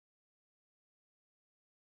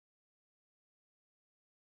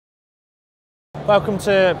Welcome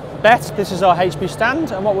to BETT. This is our HP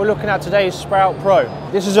stand, and what we're looking at today is Sprout Pro.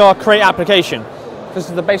 This is our Create application. This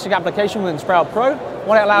is the basic application within Sprout Pro.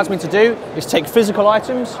 What it allows me to do is take physical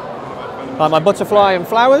items, like my butterfly and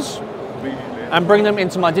flowers, and bring them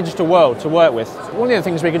into my digital world to work with. One of the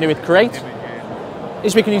things we can do with Create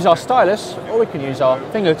is we can use our stylus, or we can use our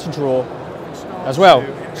finger to draw as well.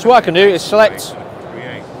 So what I can do is select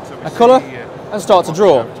a colour and start to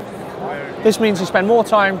draw. This means you spend more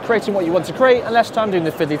time creating what you want to create and less time doing the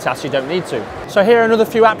fiddly tasks you don't need to. So here are another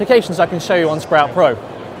few applications I can show you on Sprout Pro.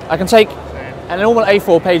 I can take a normal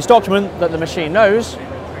A4 page document that the machine knows,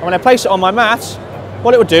 and when I place it on my mat,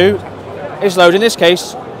 what it would do is load, in this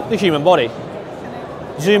case, the human body.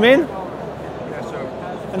 Zoom in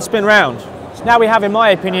and spin round. So now we have, in my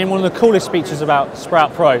opinion, one of the coolest features about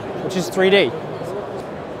Sprout Pro, which is 3D.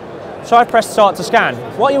 So I've pressed start to scan.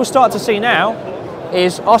 What you'll start to see now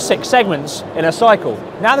is our 6 segments in a cycle.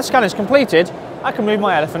 Now the scan is completed, I can move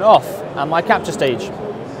my elephant off and my capture stage.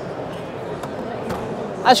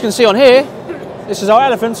 As you can see on here, this is our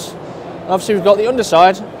elephant. Obviously we've got the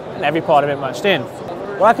underside and every part of it matched in.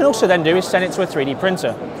 What I can also then do is send it to a 3D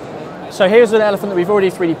printer. So here's an elephant that we've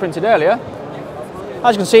already 3D printed earlier.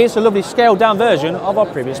 As you can see, it's a lovely scaled down version of our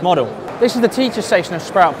previous model. This is the teacher station of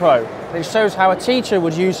Sprout Pro. It shows how a teacher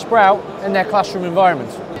would use Sprout in their classroom environment.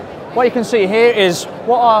 What you can see here is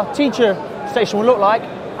what our teacher station will look like,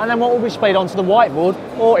 and then what will be displayed onto the whiteboard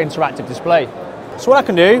or interactive display. So what I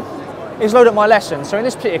can do is load up my lesson. So in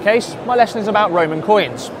this particular case, my lesson is about Roman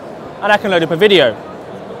coins, and I can load up a video.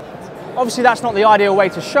 Obviously that's not the ideal way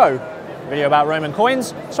to show a video about Roman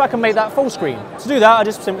coins, so I can make that full screen. To do that, I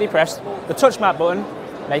just simply press the touch map button,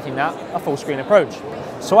 making that a full screen approach.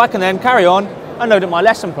 So I can then carry on and load up my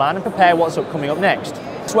lesson plan and prepare what's coming up next.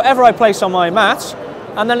 So whatever I place on my mat,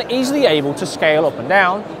 I'm then easily able to scale up and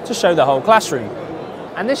down to show the whole classroom.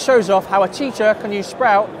 And this shows off how a teacher can use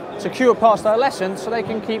Sprout to queue up parts of their lesson so they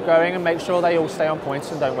can keep going and make sure they all stay on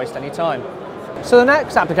point and don't waste any time. So the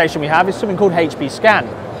next application we have is something called HP Scan.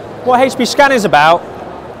 What HP Scan is about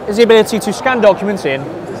is the ability to scan documents in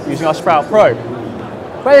using our Sprout Pro.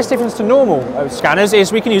 Where there's difference to normal scanners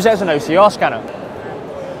is we can use it as an OCR scanner.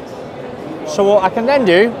 So what I can then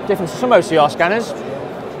do, different to some OCR scanners,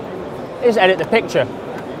 is edit the picture.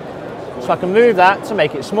 So I can move that to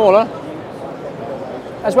make it smaller,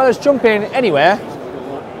 as well as jump in anywhere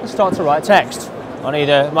and start to write text on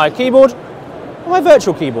either my keyboard or my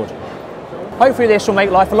virtual keyboard. Hopefully this will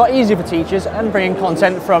make life a lot easier for teachers and bringing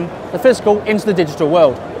content from the physical into the digital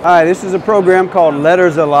world. Hi, this is a program called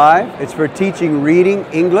Letters Alive. It's for teaching reading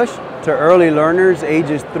English to early learners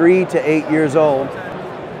ages 3 to 8 years old.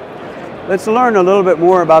 Let's learn a little bit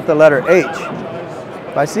more about the letter H.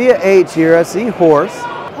 If I see an H here, I see horse.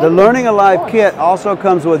 The Learning Alive kit also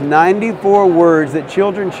comes with 94 words that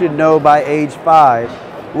children should know by age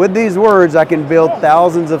 5. With these words, I can build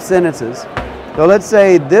thousands of sentences. So let's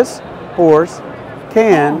say this horse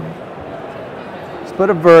can, let's put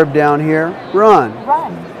a verb down here, run.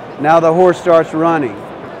 Now the horse starts running.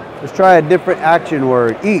 Let's try a different action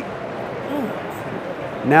word, eat.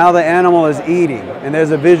 Now the animal is eating, and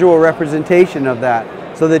there's a visual representation of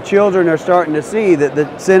that. So the children are starting to see that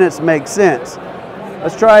the sentence makes sense.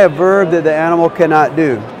 Let's try a verb that the animal cannot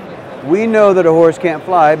do. We know that a horse can't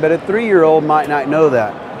fly, but a 3-year-old might not know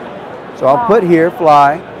that. So I'll put here,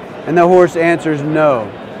 fly, and the horse answers no.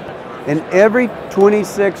 And every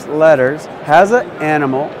 26 letters has an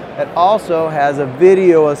animal that also has a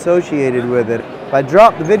video associated with it. If I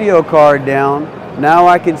drop the video card down, now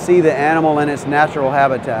I can see the animal in its natural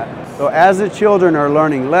habitat. So as the children are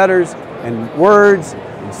learning letters and words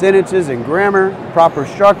and sentences and grammar, proper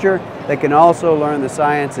structure, they can also learn the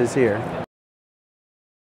sciences here.